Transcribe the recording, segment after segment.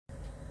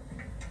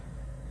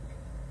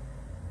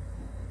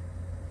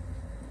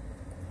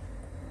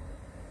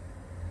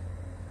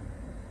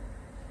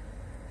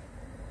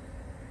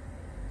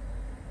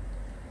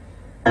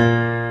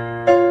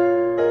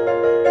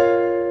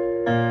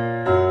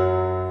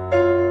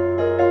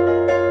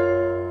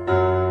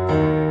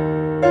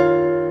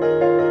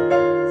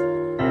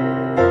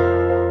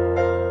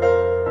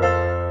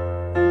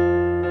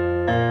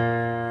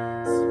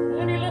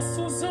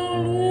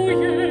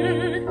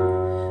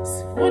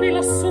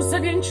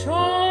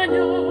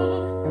obećanja,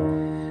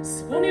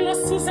 zvonila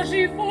su za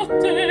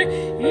živote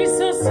i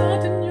za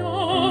zadnja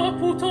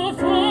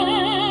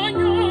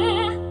putovanja.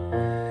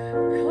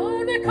 Kao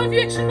neka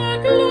vječna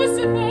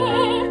glazba,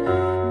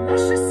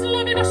 naše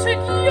slave, našeg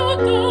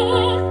joda,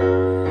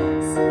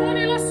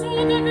 zvonila su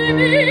od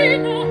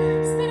Avenina,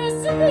 stara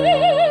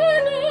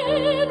zvona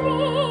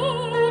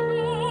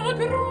moga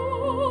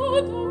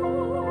grada.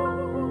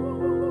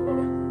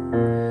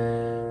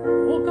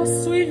 Boga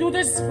su i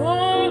ljude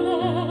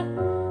zvala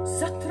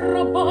za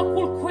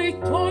trabakul koji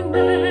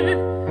tone,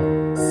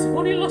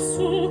 zvonila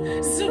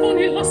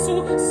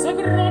su za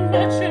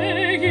gromače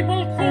i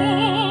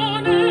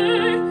balkone,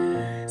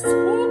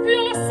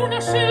 skupljala su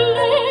naše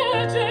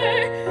lađe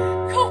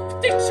kao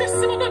ptiče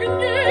svoga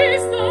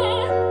gnjezda,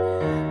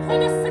 ko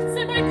da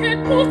srce majke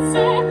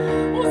puca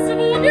u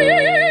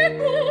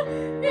zvoniku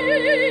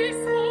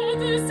ispod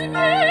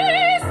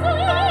zvijezda.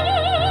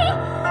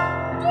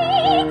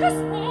 Dok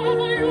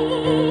spavaju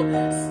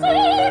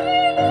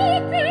stari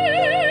luke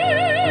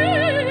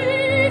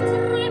i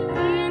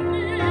traperi,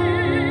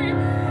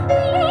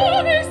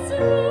 plavi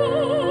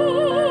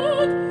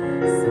svod,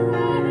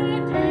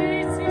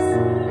 zavodici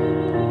su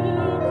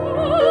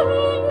kao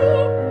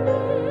luke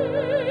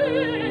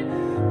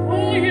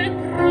koje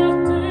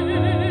prate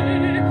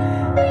leni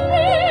brod.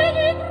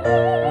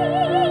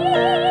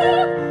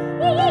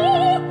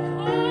 O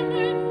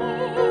kamenu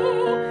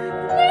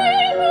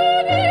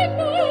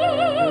nemanima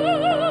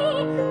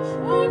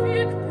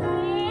čovjek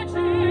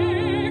prođe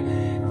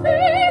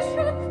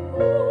težak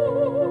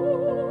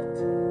put,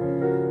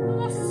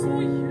 a su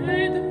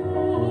jednom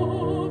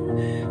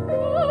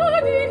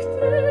kad ih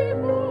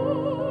treba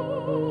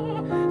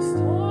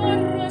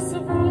stara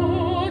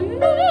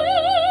zvona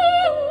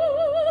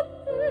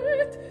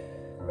opet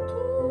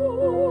tu.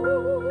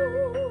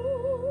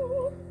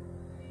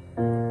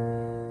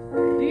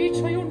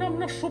 Pričaju nam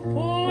našu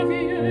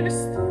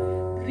povijest,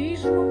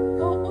 brižno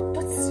kao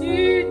otac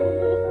sinu.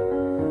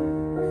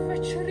 U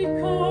večeri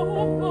kao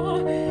ova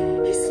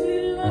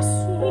izlila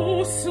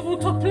su svu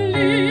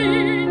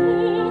toplinu.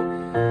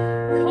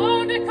 Kao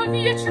neka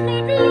vječna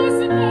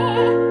glazba,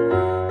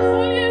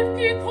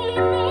 koljevki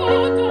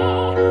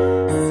kolonada,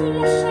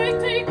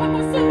 slušajte i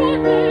kako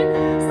zvone,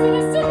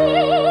 stara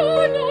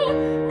zvona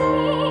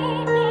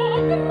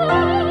moga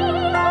grada.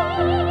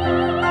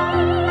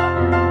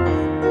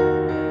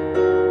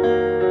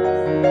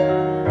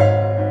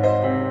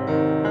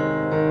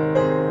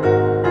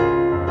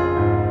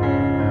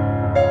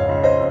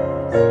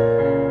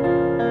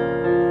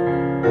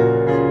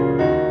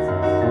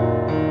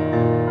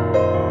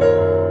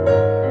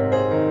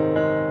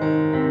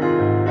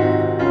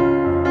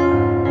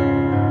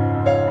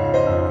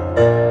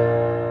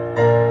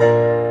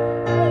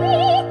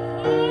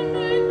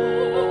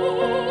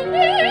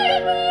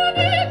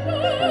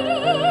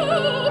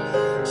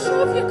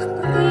 Čovjek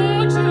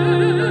prođe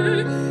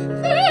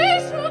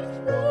težak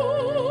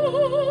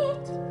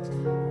put,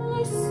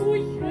 a su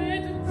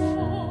jednom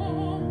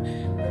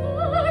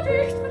kad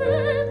ih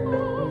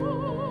treba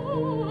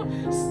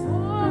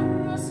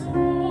stara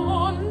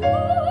zvona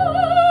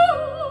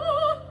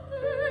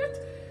opet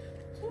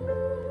tu.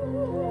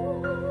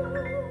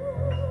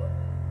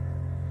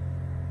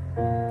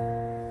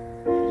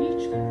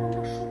 Pričaju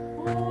našu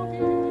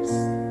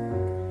povijest,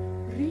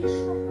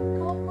 brižno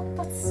kao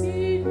otac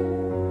sinu.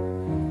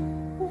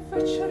 U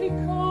večeri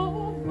kao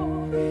ova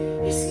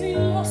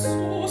izlila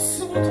su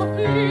svu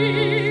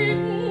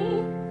toplinu.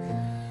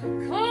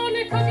 Kao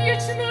neka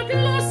vječna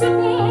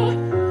glazba,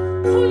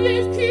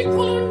 koljevki i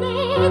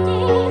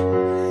kolonada,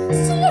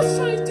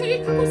 slušajte i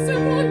kako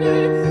zvone,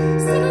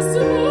 stara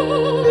zvona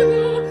moga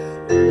grada.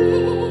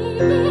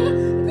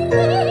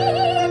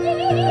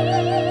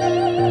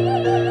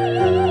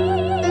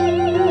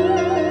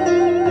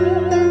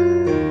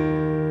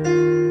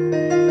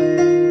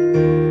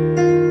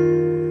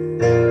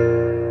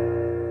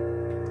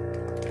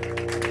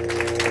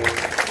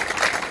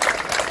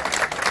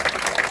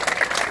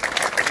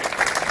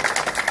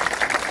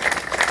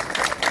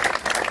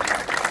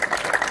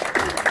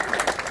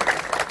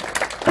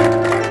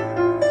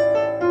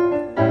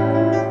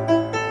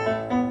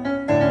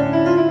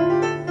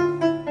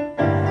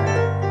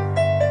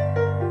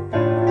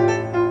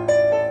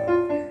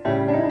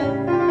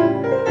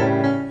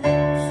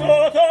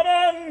 Sotto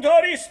manto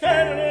di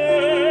stelle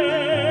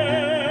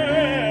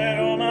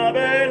una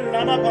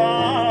bella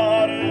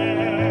m'appare,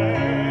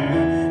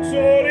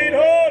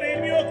 solitario il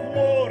mio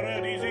cuore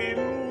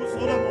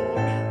disilluso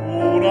d'amore,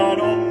 una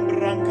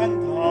ombra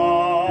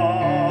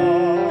incantare,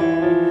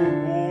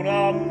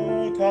 una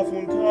muta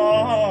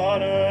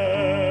fontana,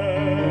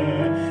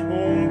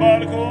 un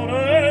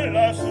balcone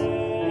lassù.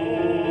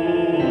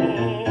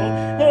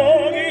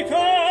 Oh,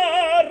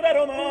 chitarra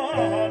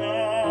romana,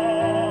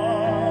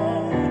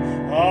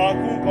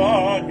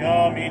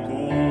 accompagnami tu.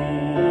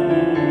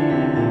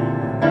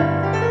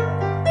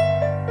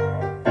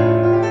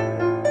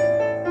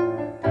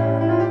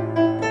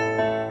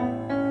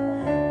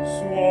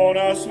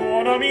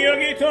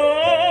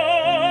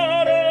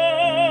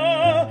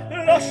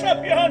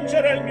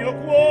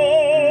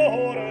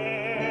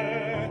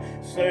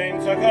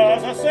 senza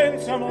casa,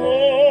 senza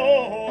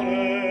amore,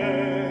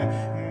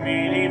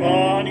 mi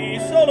rimani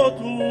solo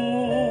tu.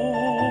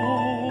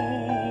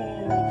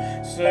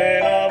 Se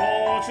la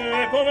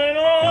voce come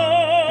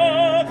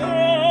nata,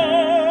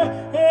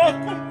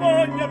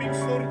 accompagnami in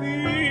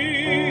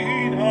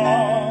sordina,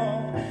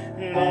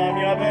 la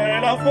mia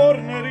bella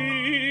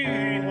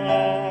fornerina,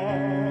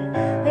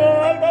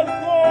 al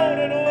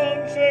balcone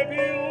non c'è più.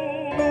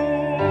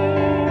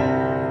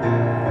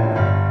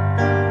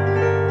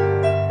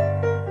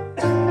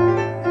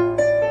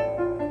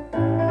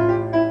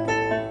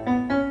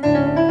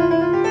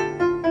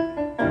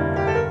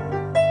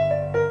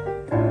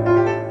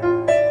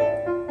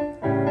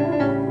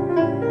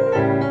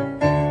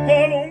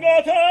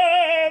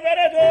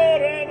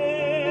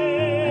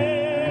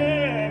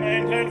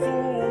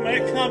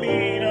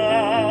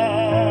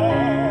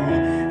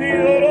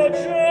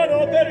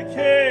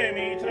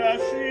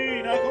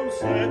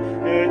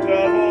 E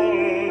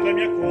travolge il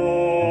mio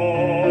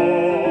cuore,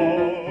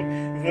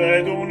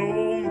 vedo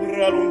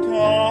un'ombra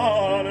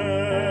lontana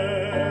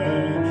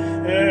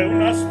e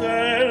una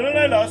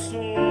stella lassù.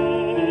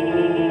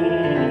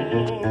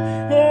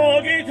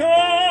 Oh,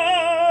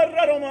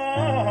 chitarra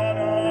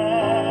romana,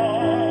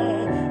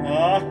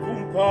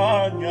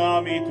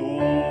 accompagnami tu.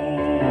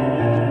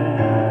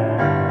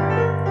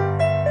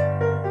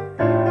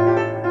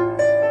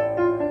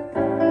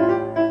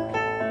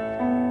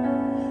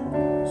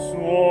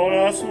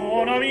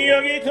 Suona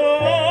mia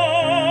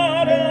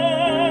chitarra,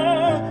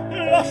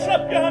 lascia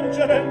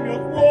piangere il mio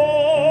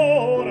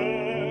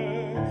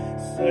cuore,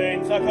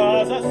 senza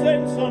casa,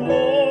 senza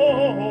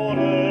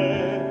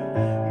amore,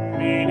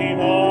 mi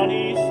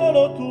rimani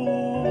solo tu.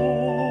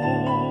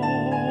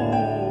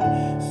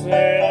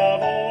 Se la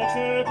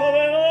voce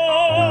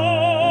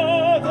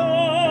poverata,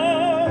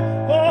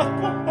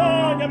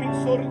 accompagnami in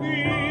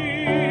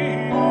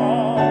sordina,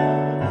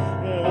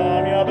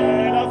 la mia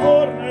bella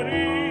fornerina,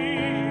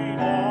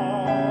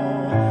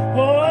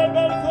 al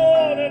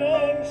balcone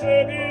non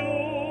c'è più.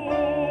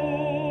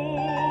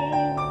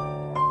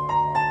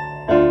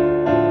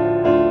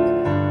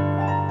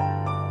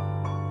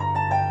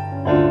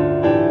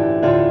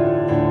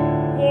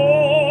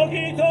 Oh,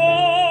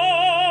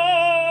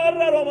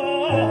 chitarra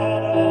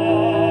romana,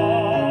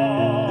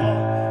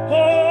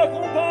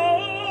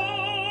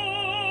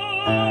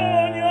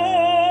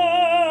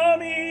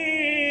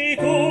 accompagnami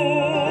tu.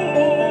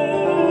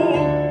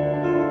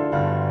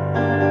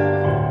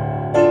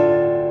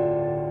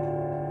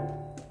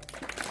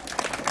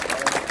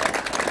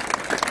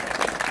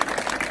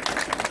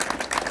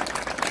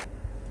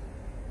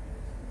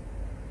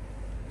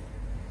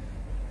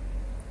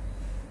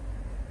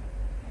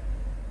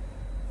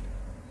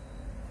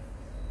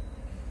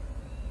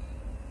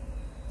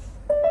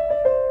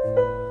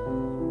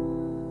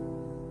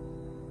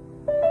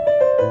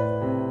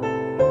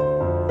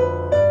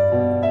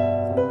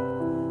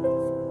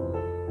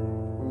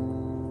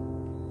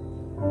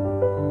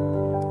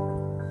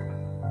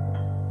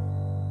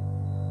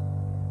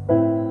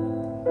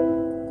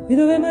 Qui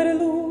dove il mare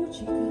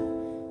luccica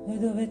e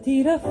dove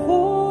tira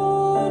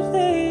forte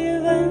il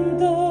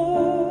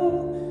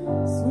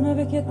vento, su una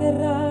vecchia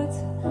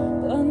terrazza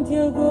davanti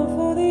al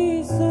golfo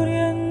di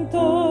Sorrento,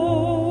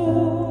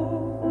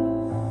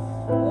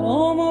 un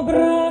uomo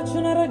abbraccia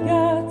una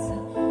ragazza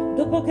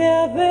dopo che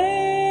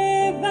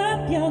aveva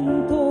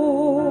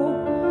pianto,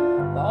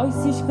 poi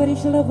si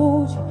schiarisce la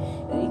voce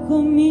e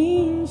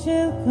ricomincia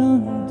il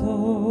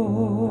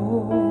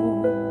canto.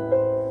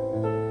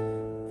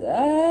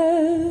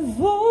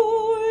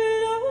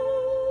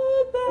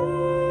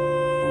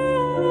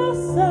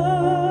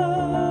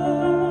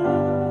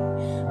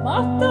 Ma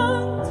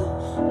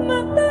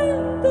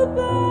tanto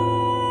bene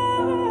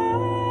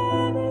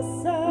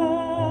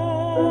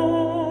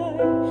sai,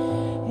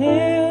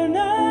 è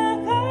una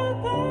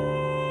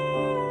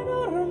catena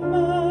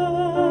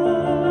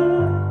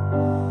ormai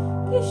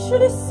che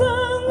scioglie il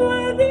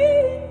sangue di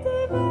te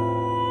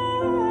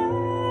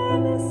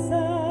bene sai.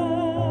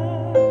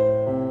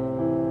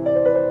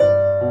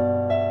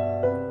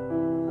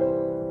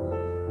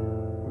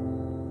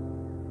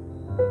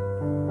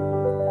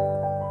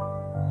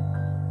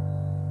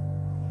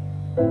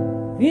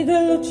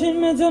 Vide luce in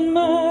mezzo al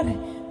mare,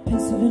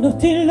 penso alle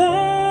notti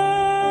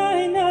là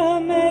in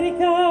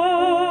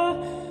America,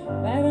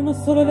 ma erano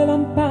solo le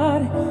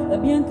lampare, la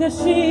bianca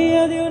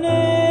scia di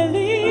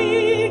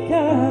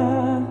un'elica.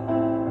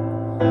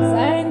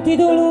 Senti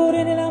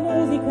dolore nella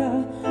musica,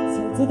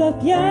 si alzò dal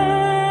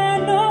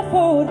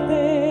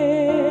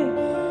pianoforte,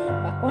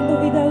 ma quando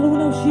vide la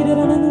luna uscire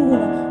da una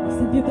nuvola, mi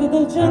sembrò più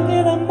dolce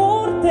anche la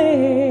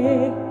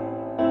morte.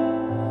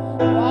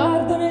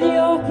 Guardo negli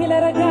occhi la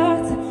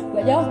ragazza,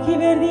 quegli occhi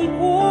verdi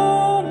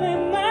come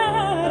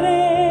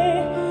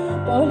mare,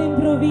 poi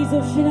all'improvviso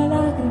uscì una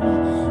lacrima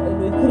e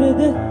lui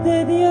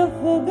credette di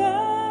affogare.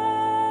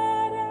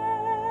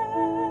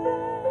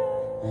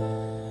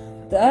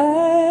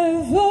 Te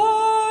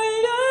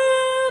voglio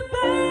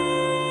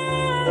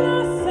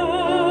bene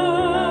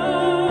assai,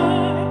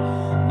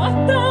 ma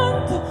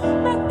tanto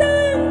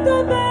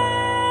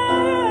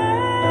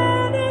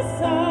bene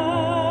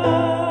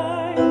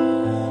sai,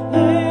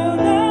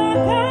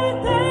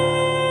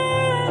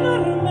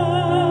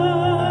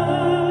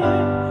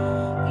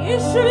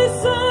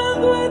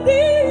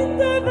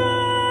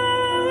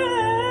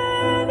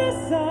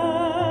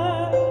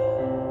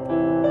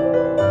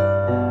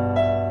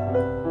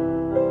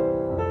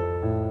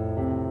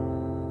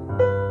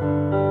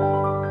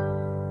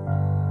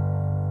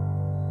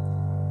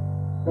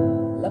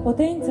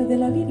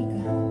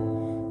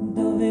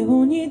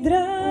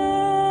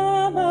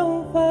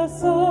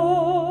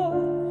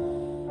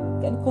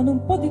 con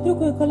un po' di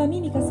trucco e con la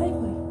mimica, sai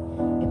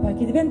poi, e poi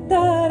che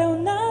diventare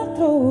un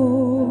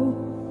altro.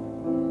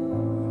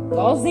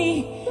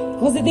 Così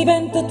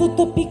diventa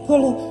tutto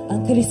piccolo,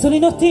 anche lì sono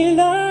in notti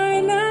là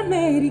in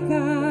America.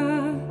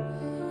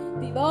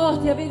 Ti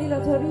voti a vedi la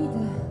tua vita,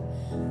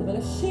 dove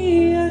la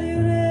scia di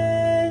un'elica.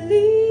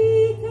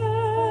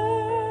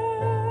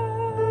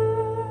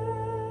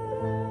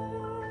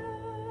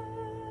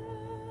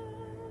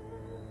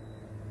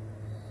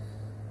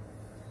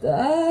 Te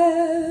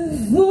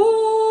voglio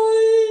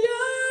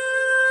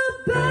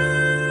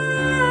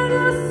bene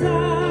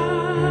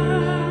assai,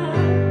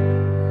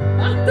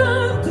 ma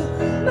tanto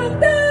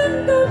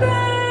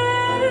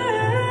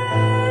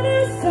bene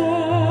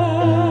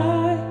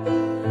sai,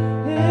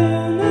 è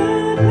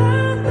una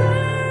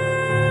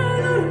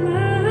catena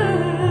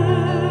ormai,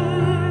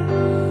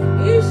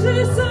 esce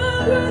il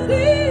sangue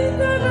di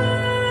te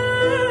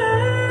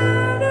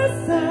bene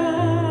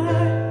sai,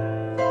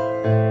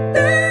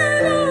 te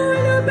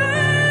voglio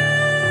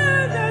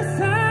bene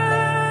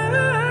sai,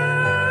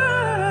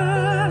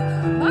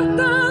 ma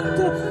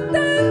tanto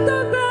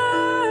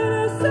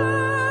bene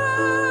sai,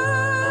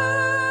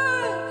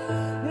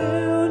 è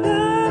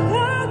una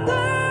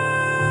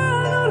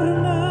catena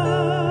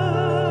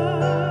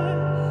ormai,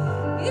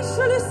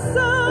 esce il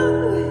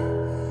sangue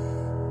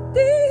di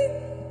te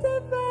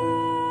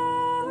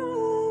bene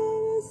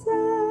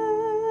sai.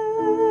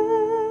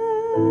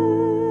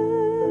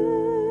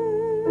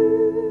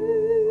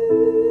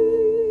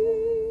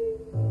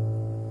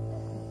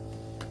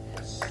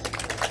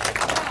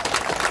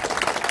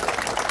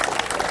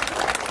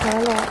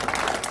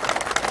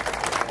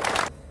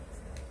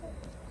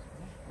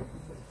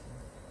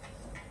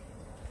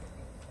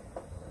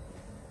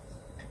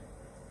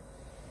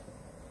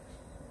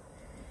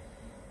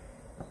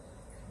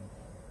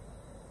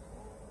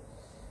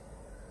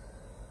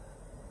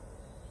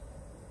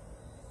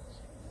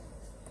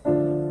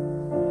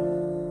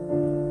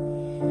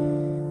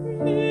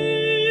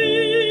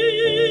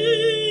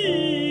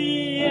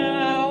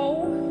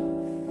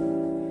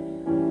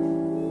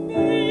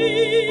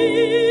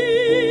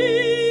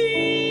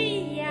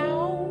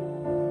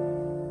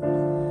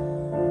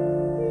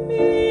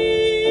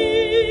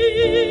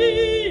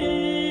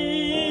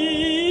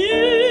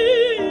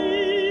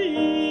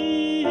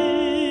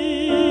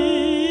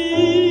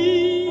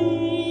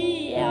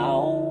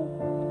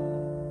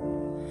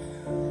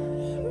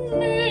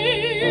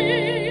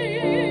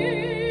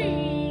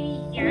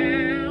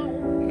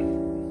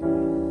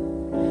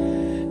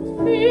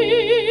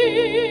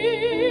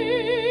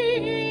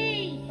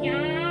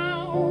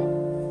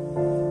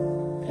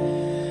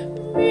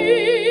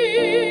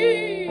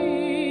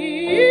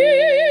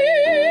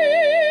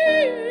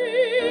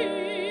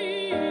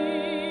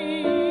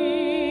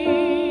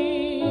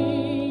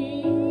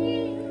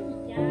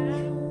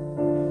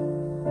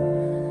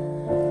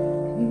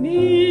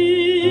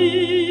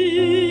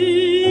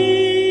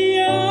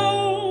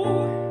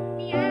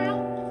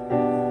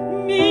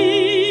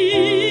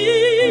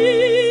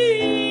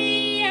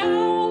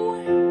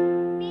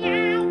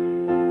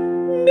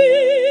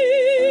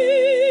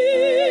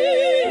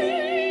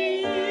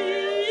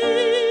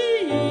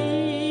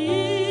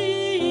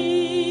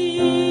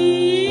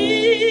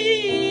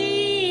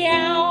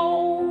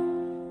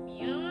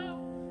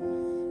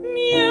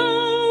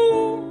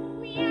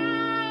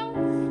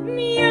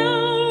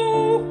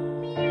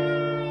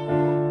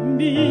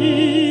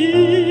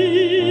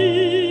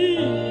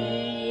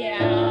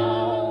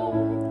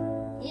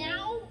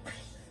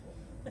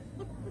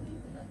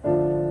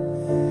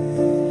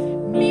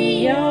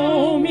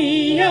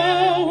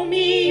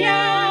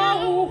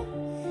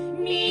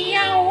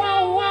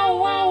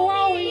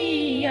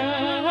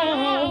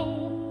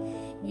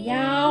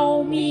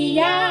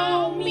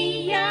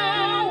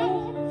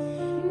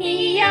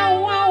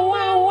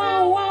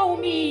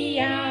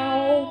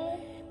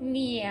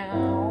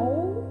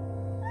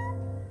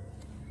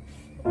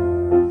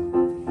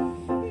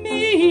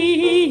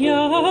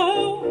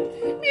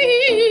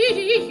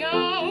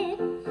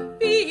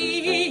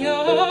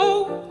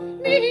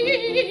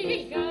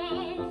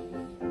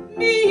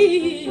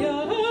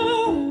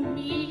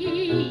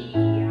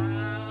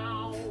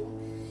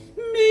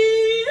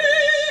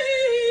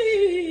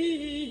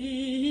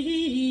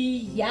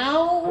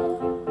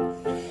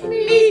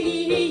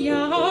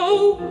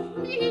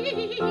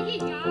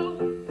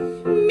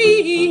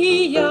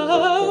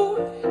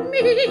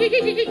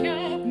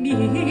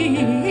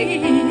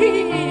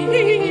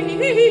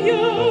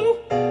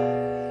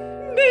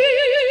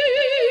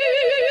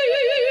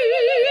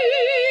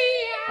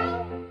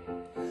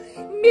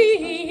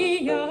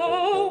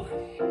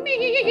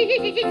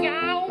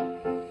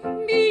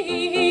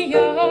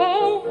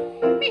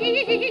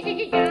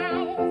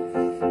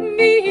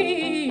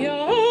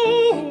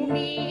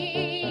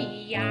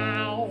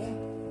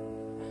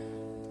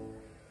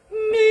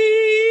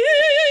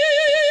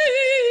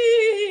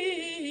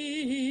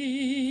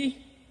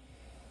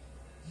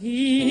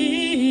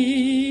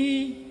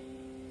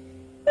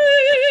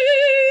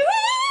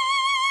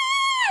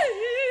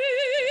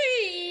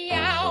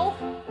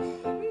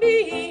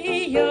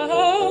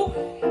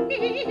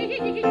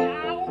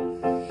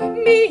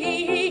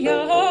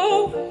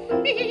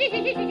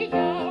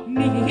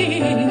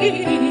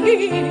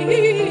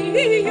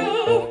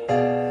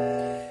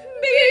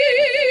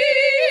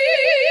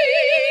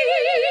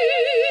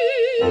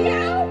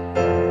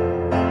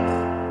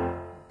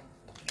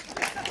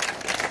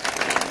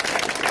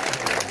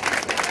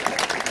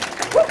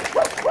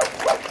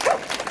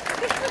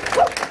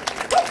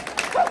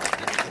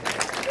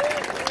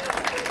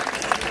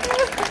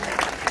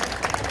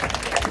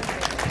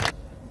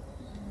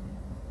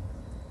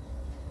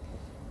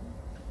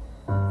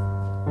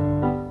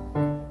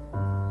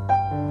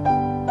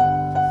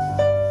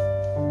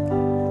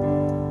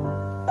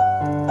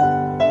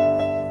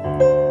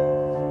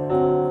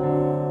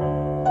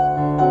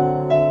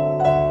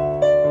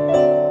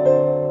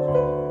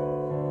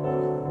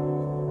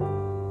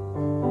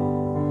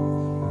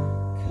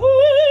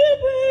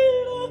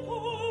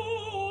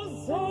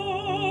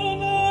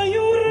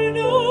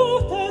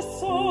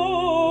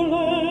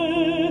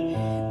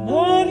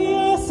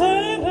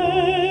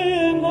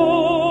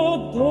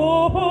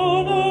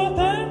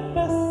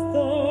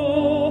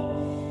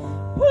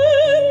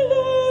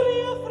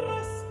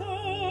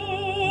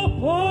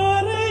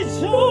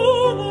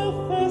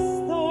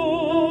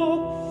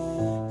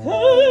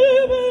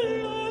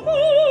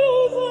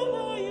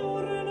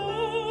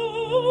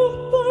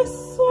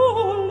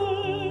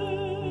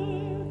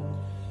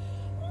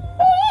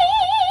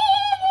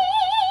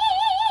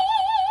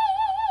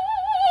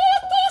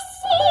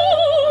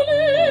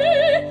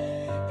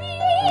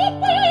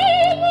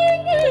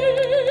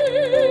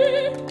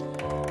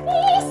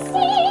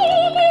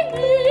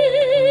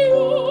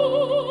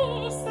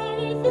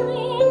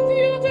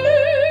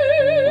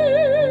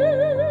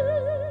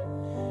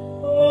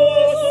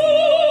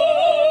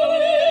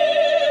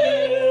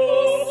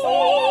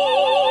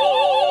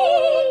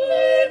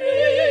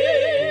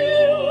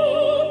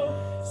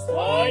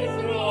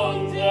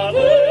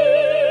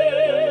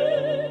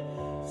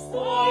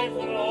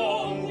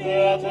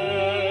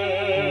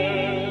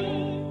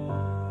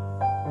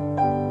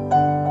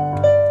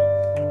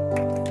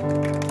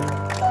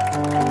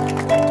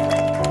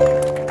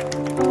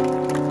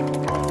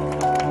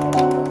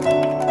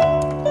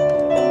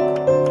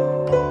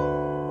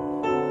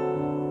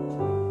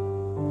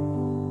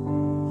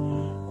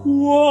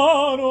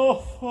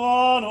 quando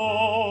fa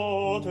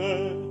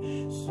notte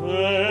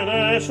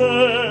scene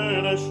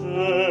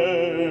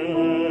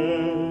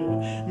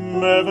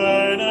me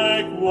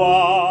vene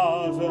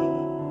quasi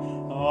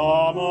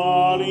a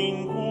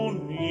malincunia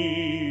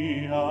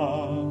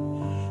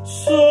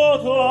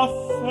sotto la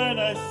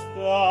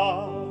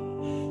finestra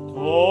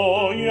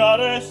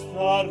togliere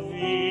star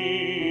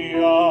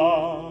via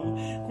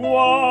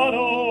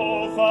quando